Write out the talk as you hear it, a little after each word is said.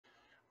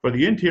For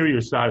the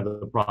interior side of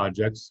the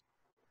projects,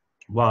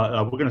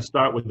 well, we're going to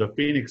start with the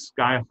Phoenix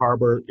Sky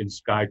Harbor and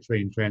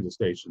SkyTrain transit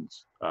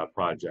stations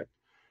project.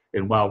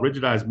 And while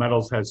Rigidized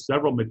Metals has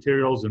several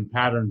materials and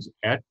patterns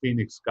at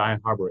Phoenix Sky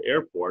Harbor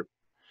Airport,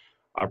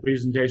 our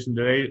presentation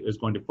today is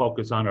going to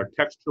focus on our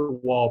texture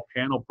wall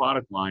panel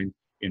product line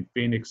in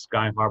Phoenix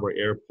Sky Harbor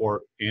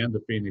Airport and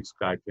the Phoenix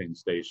SkyTrain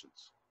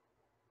stations.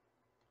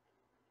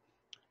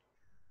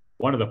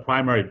 One of the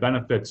primary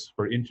benefits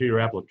for interior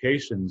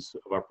applications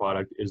of our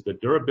product is the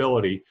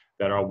durability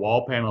that our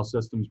wall panel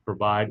systems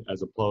provide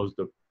as opposed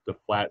to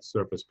flat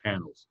surface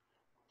panels.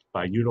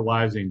 By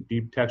utilizing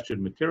deep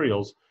textured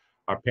materials,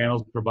 our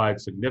panels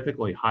provide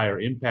significantly higher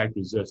impact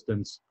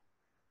resistance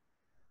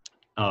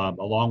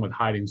along with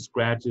hiding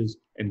scratches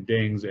and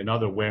dings and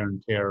other wear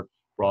and tear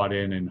brought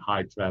in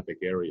high traffic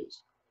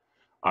areas.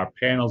 Our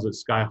panels at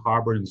Sky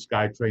Harbor and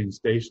SkyTrain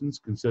stations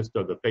consist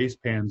of the face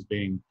pans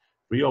being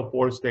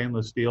 304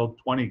 stainless steel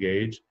 20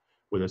 gauge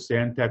with a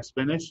Sandtex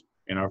finish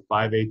and our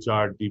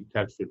 5HR deep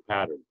textured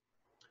pattern,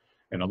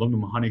 an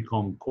aluminum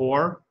honeycomb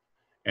core,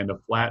 and a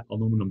flat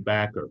aluminum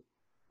backer.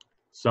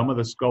 Some of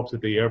the scopes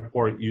at the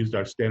airport used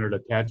our standard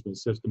attachment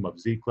system of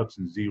Z clips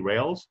and Z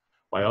rails,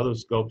 while other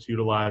scopes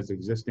utilized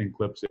existing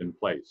clips in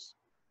place.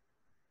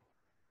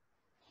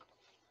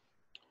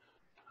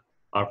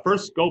 Our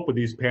first scope of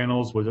these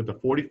panels was at the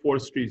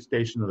 44th Street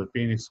station of the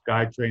Phoenix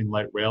SkyTrain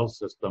light rail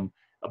system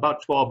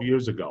about 12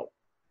 years ago.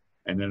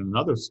 And then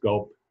another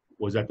scope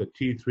was at the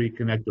T3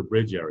 connector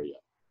bridge area.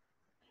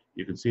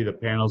 You can see the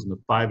panels in the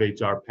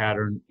 5HR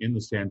pattern in the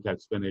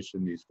Sandtex finish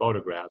in these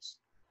photographs.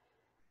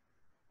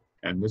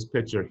 And this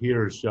picture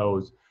here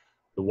shows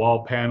the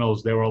wall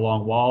panels. They were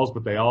along walls,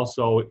 but they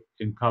also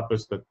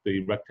encompassed the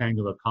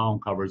rectangular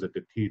column covers at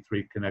the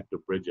T3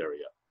 connector bridge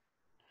area.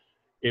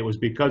 It was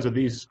because of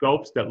these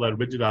scopes that led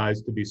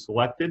Rigidized to be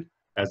selected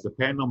as the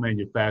panel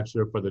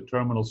manufacturer for the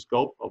terminal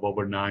scope of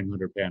over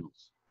 900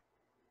 panels.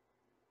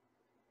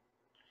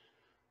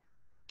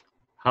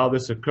 How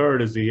this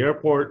occurred is the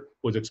airport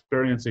was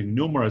experiencing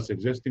numerous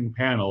existing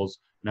panels,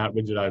 not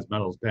Rigidized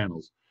Metals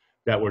panels,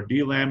 that were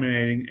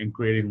delaminating and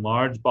creating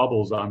large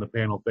bubbles on the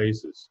panel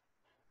faces.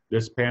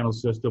 This panel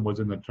system was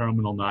in the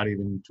terminal not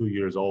even 2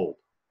 years old.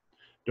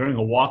 During a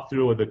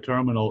walkthrough of the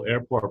terminal,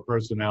 airport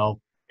personnel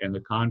and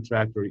the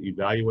contractor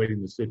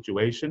evaluating the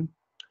situation,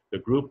 the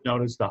group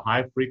noticed a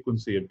high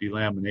frequency of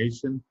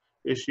delamination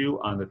issue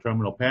on the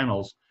terminal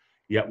panels,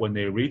 yet when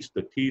they reached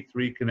the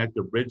T3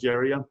 connector bridge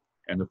area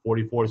and the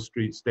 44th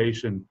Street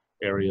station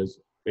areas,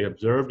 they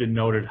observed and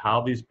noted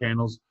how these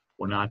panels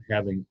were not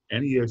having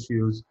any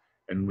issues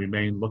and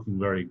remained looking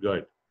very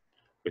good.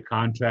 The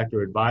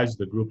contractor advised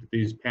the group that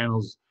these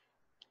panels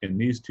in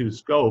these two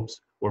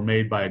scopes were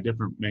made by a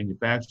different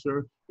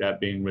manufacturer, that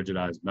being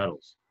Rigidized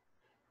Metals.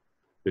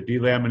 The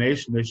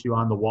delamination issue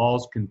on the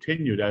walls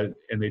continued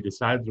and they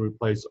decided to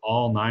replace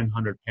all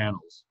 900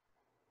 panels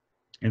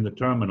in the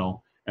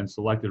terminal and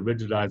selected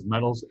Rigidized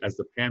Metals as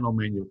the panel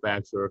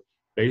manufacturer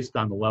based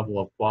on the level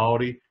of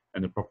quality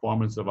and the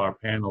performance of our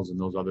panels in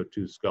those other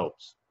two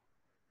scopes.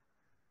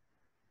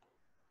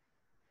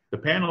 The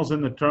panels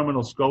in the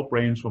terminal scope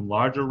range from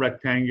larger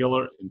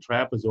rectangular and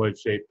trapezoid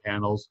shaped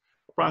panels,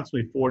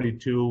 approximately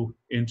 42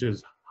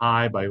 inches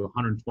high by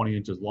 120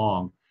 inches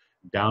long,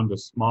 down to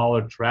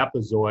smaller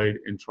trapezoid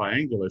and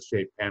triangular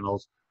shaped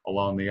panels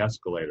along the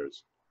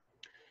escalators.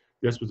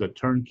 This was a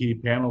turnkey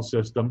panel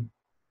system,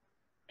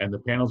 and the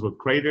panels were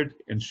crated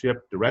and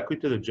shipped directly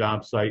to the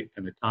job site,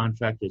 and the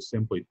contractor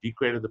simply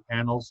decrated the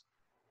panels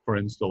for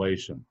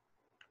installation.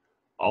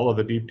 All of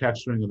the deep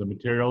texturing of the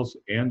materials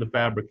and the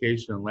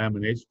fabrication and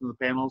lamination of the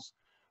panels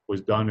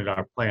was done at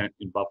our plant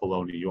in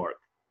Buffalo, New York.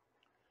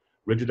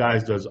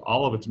 Rigidized does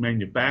all of its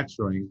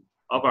manufacturing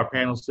of our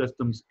panel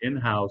systems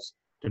in-house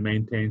to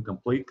maintain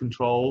complete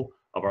control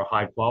of our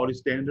high quality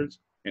standards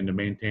and to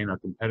maintain our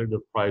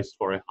competitive price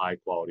for a high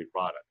quality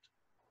product.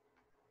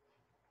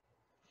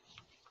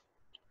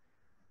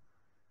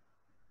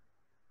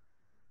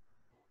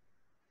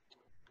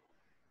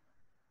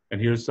 And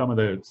here's some of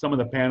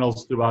the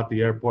panels throughout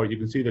the airport. You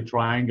can see the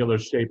triangular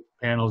shaped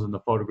panels in the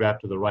photograph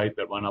to the right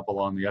that run up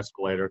along the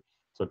escalator.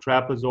 So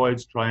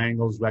trapezoids,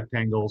 triangles,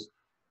 rectangles,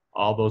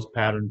 all those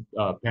pattern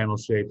panel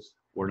shapes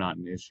were not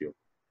an issue.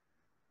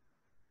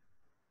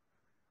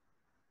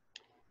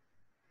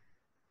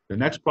 The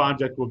next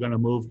project we're going to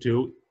move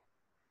to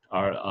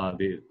are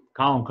the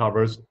column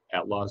covers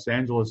at Los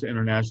Angeles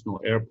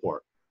International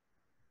Airport.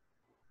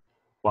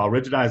 While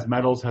Rigidized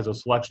Metals has a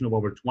selection of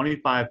over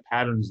 25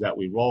 patterns that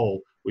we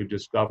roll, we've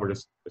discovered,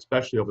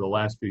 especially over the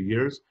last few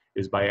years,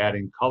 is by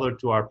adding color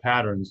to our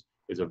patterns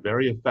is a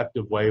very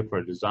effective way for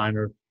a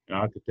designer and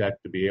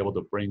architect to be able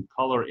to bring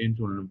color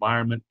into an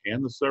environment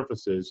and the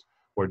surfaces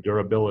where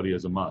durability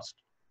is a must.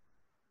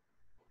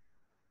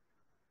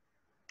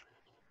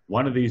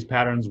 One of these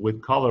patterns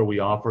with color we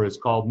offer is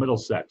called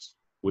Middlesex,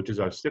 which is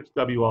our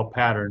 6WL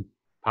pattern,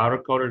 powder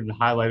coated and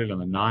highlighted on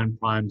the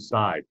non-prime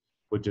side,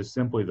 which is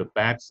simply the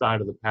back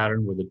side of the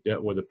pattern where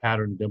the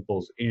pattern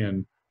dimples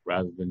in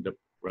rather than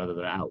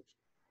out.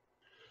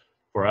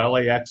 For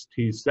LAX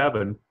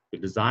T7, the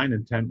design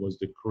intent was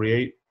to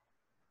create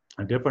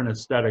a different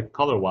aesthetic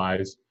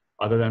color-wise,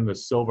 other than the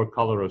silver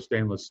color of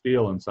stainless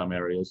steel in some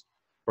areas,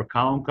 for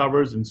column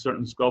covers in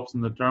certain scopes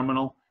in the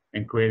terminal,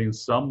 and creating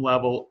some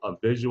level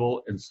of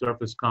visual and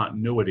surface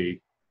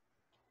continuity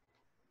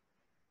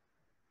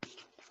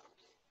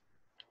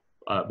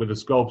with the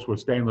scopes where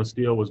stainless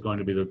steel was going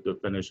to be the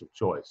finish of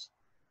choice.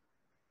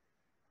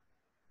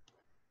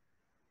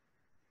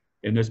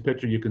 In this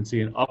picture, you can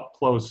see an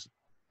up-close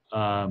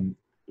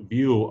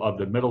view of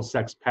the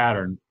Middlesex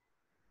pattern.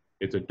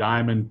 It's a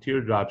diamond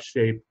teardrop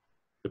shape.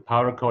 The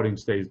powder coating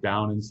stays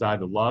down inside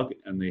the lug,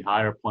 and the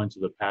higher points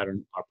of the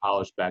pattern are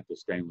polished back to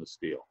stainless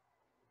steel.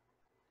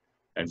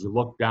 As you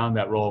look down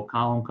that row of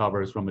column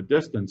covers from a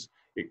distance,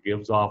 it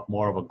gives off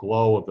more of a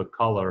glow of the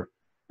color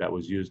that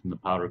was used in the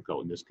powder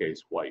coat, in this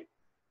case, white.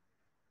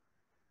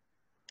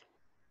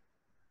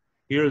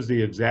 Here's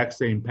the exact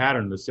same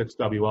pattern, the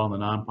 6WL on the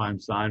non-prime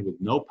side with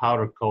no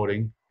powder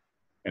coating,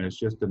 and it's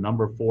just the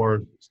number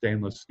 4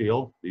 stainless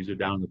steel. These are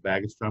down in the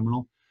baggage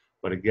terminal.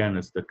 But again,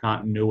 it's the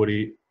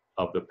continuity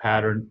of the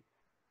pattern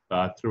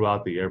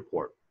throughout the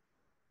airport.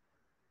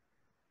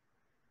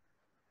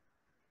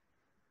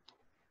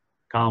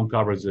 Column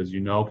covers, as you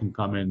know, can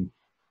come in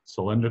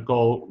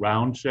cylindrical,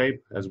 round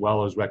shape, as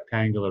well as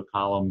rectangular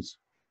columns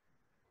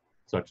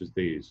such as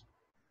these.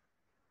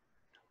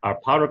 Our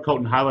powder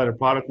coat and highlighter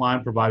product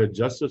line provided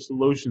just a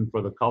solution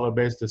for the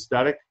color-based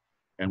aesthetic,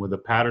 and with the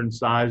pattern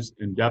size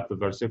and depth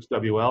of our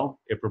 6WL,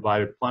 it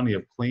provided plenty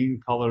of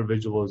clean color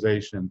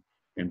visualization.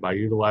 And by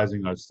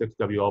utilizing our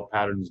 6WL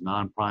pattern's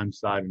non-prime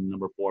side and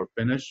number 4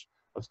 finish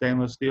of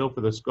stainless steel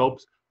for the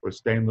scopes where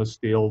stainless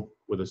steel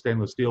with a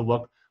stainless steel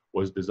look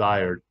was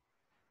desired,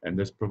 and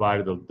this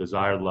provided the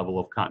desired level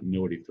of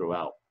continuity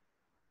throughout.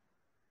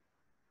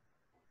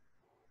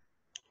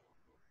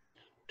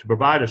 To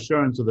provide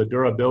assurance of the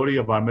durability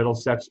of our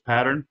Middlesex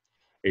pattern,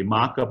 a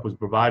mock-up was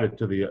provided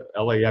to the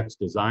LAX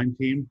design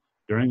team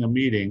during a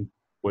meeting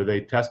where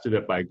they tested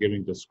it by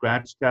giving the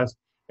scratch test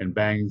and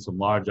banging some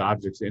large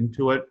objects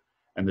into it,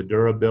 and the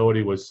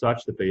durability was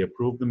such that they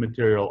approved the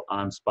material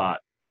on spot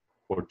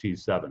for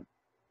T7.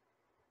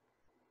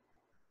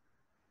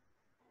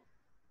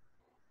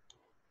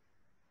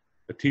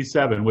 The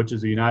T7, which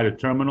is the United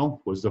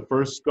Terminal, was the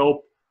first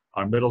scope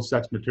our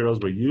Middlesex materials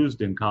were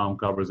used in column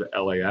covers at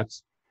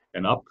LAX,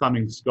 and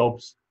upcoming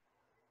scopes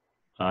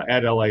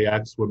at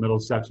LAX where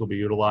Middlesex will be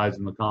utilized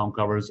in the column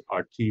covers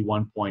are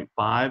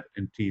T1.5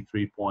 and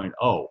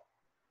T3.0.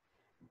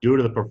 Due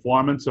to the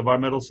performance of our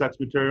Middlesex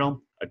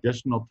material,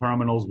 additional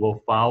terminals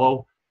will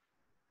follow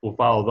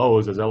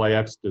those as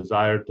LAX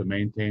desired to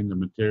maintain the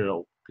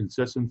material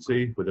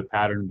consistency with the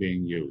pattern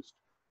being used.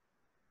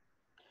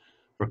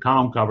 For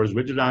column covers,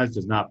 Rigidized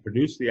does not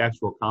produce the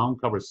actual column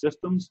cover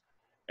systems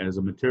and is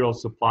a material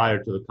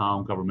supplier to the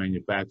column cover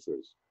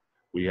manufacturers.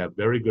 We have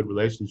very good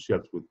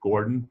relationships with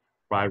Gordon,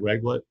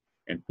 Fry-Reglet,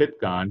 and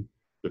Pitgon,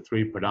 the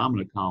 3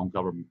 predominant column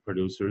cover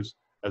producers,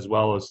 as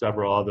well as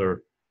several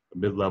other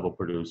mid-level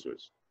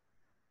producers.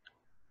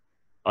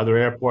 Other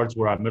airports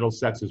where our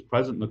Middlesex is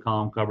present in the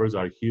column covers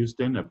are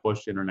Houston at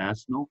Bush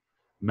International,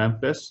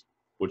 Memphis,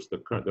 which the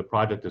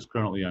project is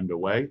currently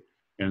underway,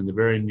 and in the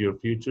very near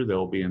future, they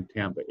will be in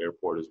Tampa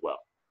Airport as well.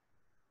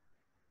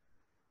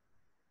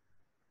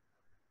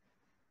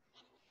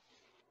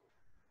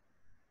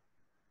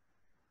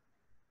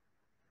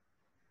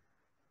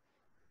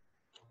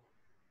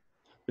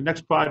 The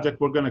next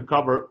project we're going to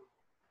cover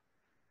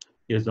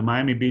is the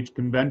Miami Beach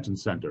Convention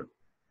Center.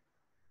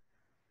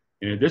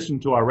 In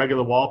addition to our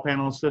regular wall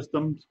panel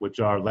systems,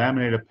 which are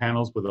laminated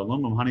panels with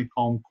aluminum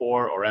honeycomb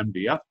core or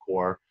MDF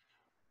core,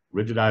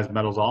 Rigidized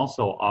Metals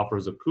also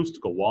offers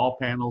acoustical wall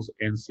panels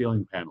and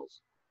ceiling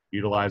panels,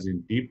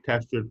 utilizing deep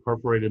textured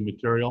perforated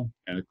material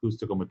and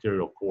acoustical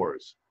material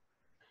cores.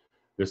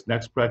 This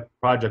next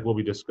project we'll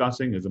be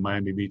discussing is the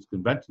Miami Beach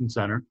Convention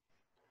Center,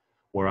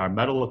 where our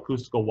metal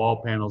acoustical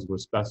wall panels were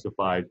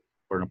specified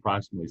for an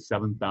approximately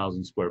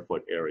 7,000 square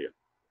foot area.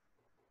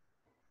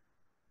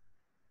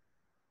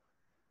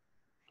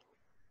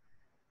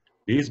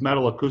 These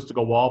metal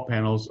acoustical wall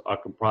panels are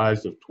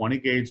comprised of 20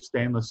 gauge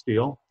stainless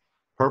steel,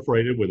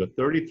 perforated with a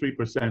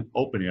 33%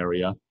 open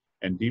area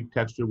and deep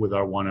textured with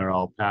our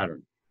 1RL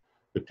pattern.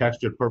 The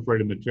textured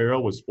perforated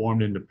material was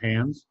formed into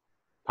pans,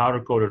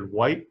 powder coated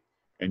white,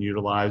 and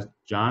utilized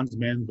Johns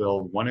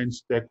Manville 1-inch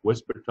thick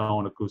whisper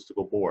tone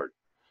acoustical board.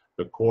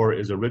 The core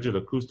is a rigid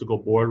acoustical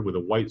board with a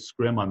white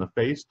scrim on the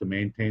face to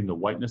maintain the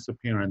whiteness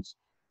appearance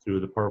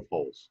through the perf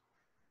holes.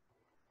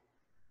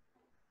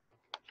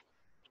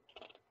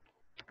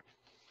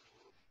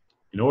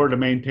 In order to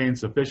maintain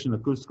sufficient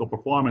acoustical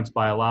performance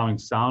by allowing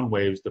sound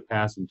waves to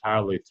pass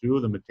entirely through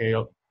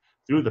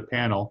the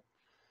panel,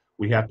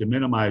 we have to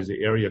minimize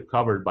the area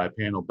covered by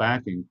panel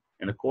backing,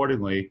 and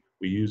accordingly,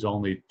 we use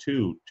only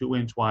 2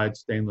 2-inch wide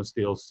stainless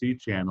steel C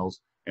channels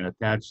and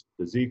attach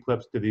the Z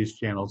clips to these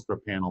channels for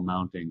panel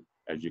mounting,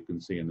 as you can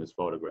see in this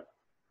photograph.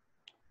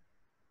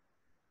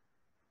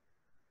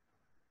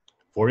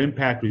 For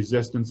impact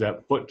resistance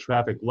at foot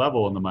traffic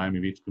level in the Miami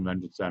Beach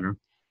Convention Center,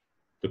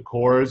 the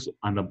cores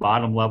on the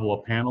bottom level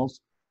of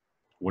panels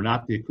were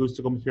not the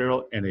acoustical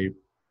material, and a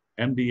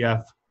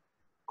MDF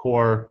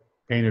core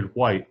painted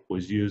white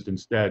was used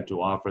instead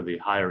to offer the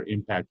higher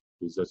impact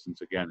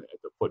resistance again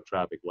at the foot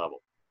traffic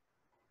level.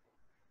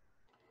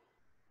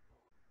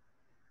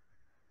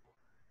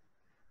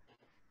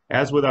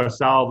 As with our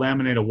solid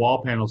laminated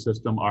wall panel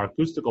system, our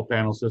acoustical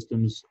panel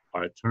systems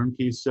are a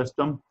turnkey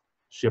system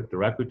shipped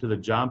directly to the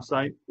job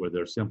site where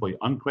they're simply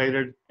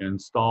uncrated and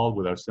installed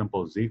with our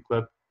simple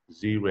Z-clip,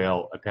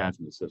 Z-rail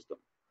attachment system.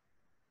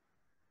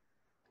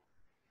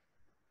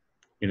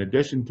 In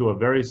addition to a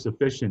very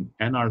sufficient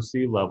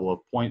NRC level of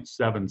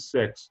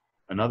 0.76,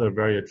 another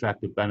very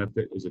attractive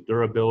benefit is the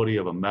durability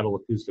of a metal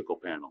acoustical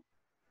panel,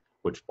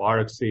 which far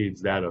exceeds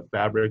that of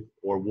fabric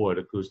or wood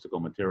acoustical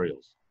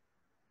materials.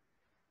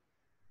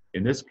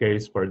 In this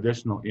case, for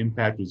additional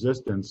impact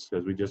resistance,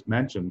 as we just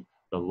mentioned,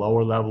 the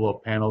lower level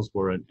of panels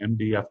were an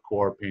MDF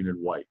core painted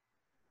white.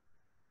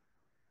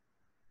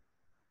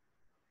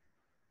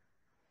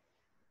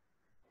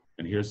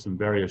 And here's some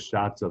various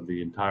shots of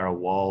the entire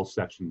wall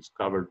sections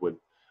covered with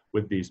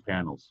these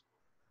panels.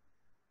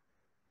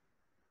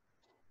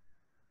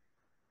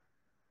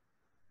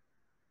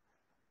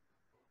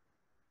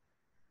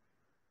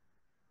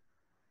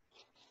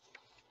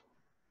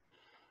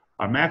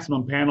 Our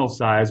maximum panel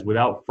size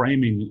without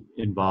framing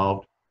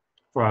involved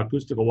for our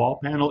acoustical wall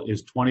panel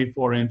is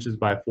 24 inches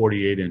by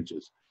 48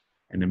 inches.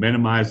 And to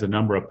minimize the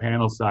number of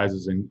panel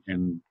sizes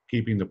and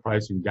keeping the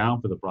pricing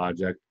down for the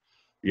project,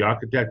 the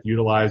architect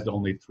utilized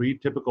only 3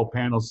 typical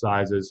panel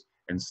sizes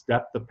and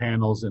stepped the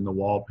panels in the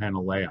wall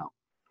panel layout,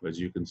 as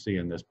you can see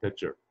in this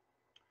picture.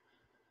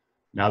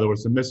 Now, there were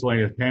some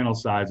miscellaneous panel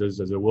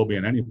sizes, as there will be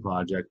in any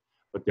project,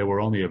 but there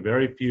were only a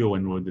very few,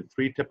 and with the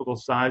 3 typical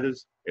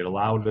sizes, it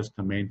allowed us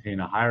to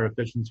maintain a higher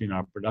efficiency in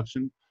our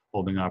production,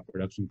 holding our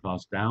production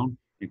costs down,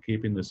 and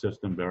keeping the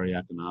system very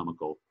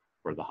economical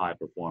for the high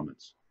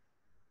performance.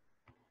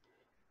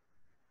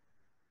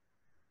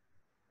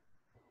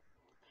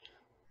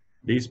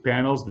 These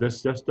panels, this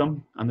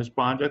system on this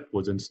project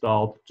was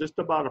installed just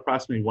about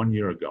approximately 1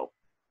 year ago.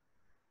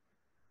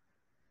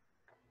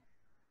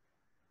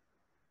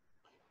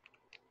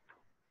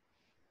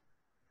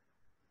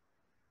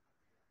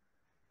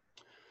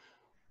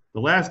 The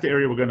last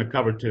area we're going to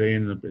cover today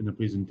in the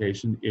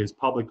presentation is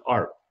public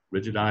art.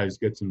 Rigidized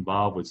gets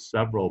involved with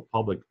several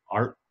public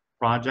art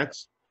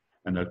projects,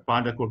 and the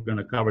project we're going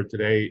to cover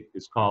today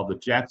is called the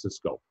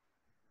Jaxoscope.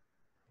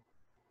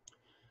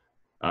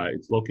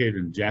 It's located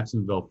in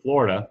Jacksonville,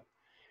 Florida.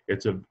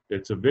 It's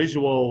a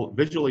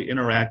visually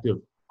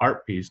interactive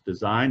art piece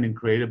designed and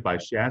created by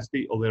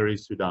Shasti O'Leary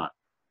Sudan.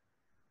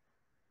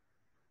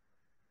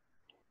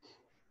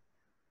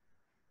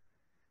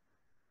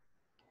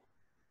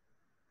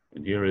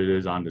 And here it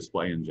is on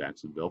display in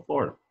Jacksonville,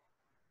 Florida.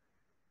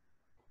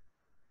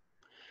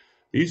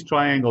 These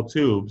triangle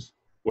tubes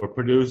were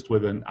produced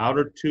with an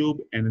outer tube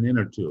and an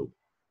inner tube.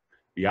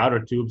 The outer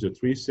tubes are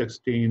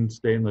 316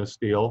 stainless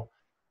steel.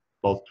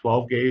 Both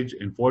 12 gauge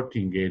and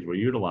 14 gauge were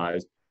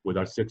utilized with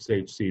our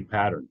 6HC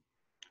pattern.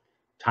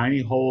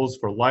 Tiny holes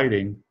for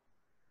lighting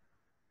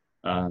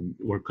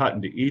were cut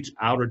into each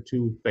outer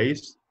tube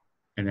face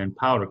and then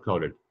powder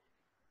coated.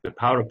 The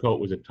powder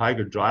coat was a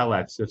Tiger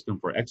Drylax system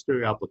for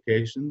exterior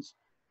applications.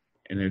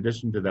 In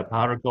addition to the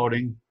powder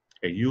coating,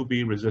 a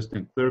UV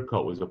resistant clear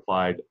coat was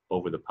applied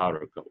over the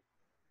powder coat.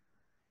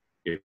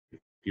 If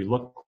you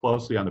look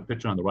closely on the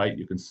picture on the right,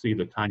 you can see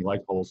the tiny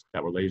light holes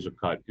that were laser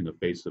cut in the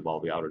face of all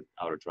the outer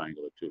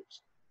triangular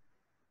tubes.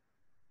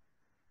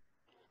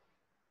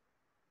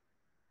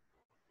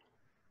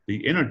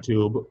 The inner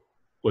tube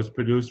was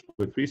produced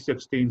with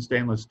 316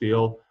 stainless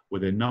steel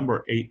with a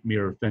number 8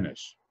 mirror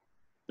finish.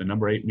 The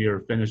number 8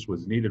 mirror finish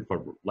was needed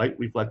for light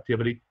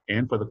reflectivity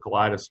and for the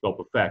kaleidoscope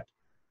effect.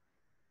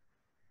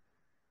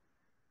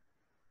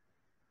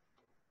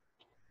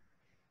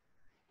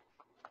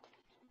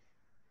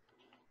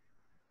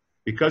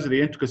 Because of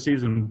the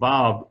intricacies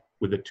involved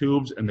with the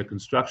tubes and the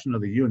construction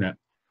of the unit,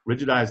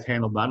 Rigidized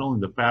handled not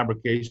only the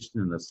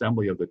fabrication and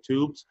assembly of the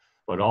tubes,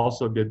 but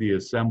also did the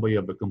assembly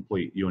of the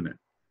complete unit.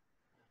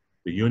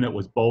 The unit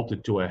was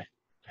bolted to a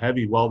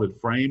heavy welded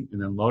frame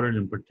and then loaded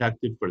and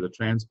protected for the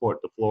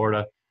transport to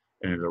Florida,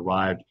 and it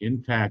arrived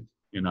intact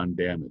and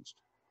undamaged.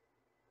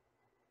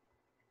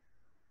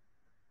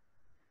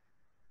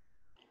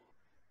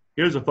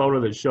 Here's a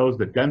photo that shows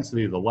the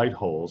density of the light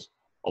holes,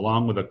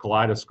 along with a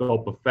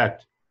kaleidoscope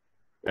effect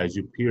as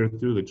you peer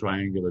through the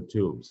triangular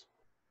tubes.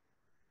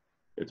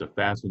 It's a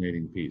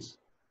fascinating piece.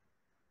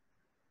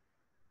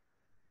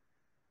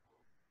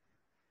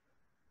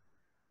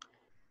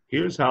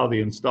 Here's how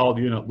the installed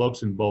unit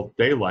looks in both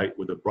daylight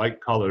with the bright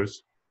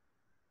colors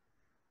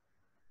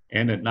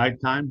and at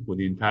nighttime with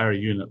the entire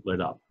unit lit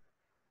up.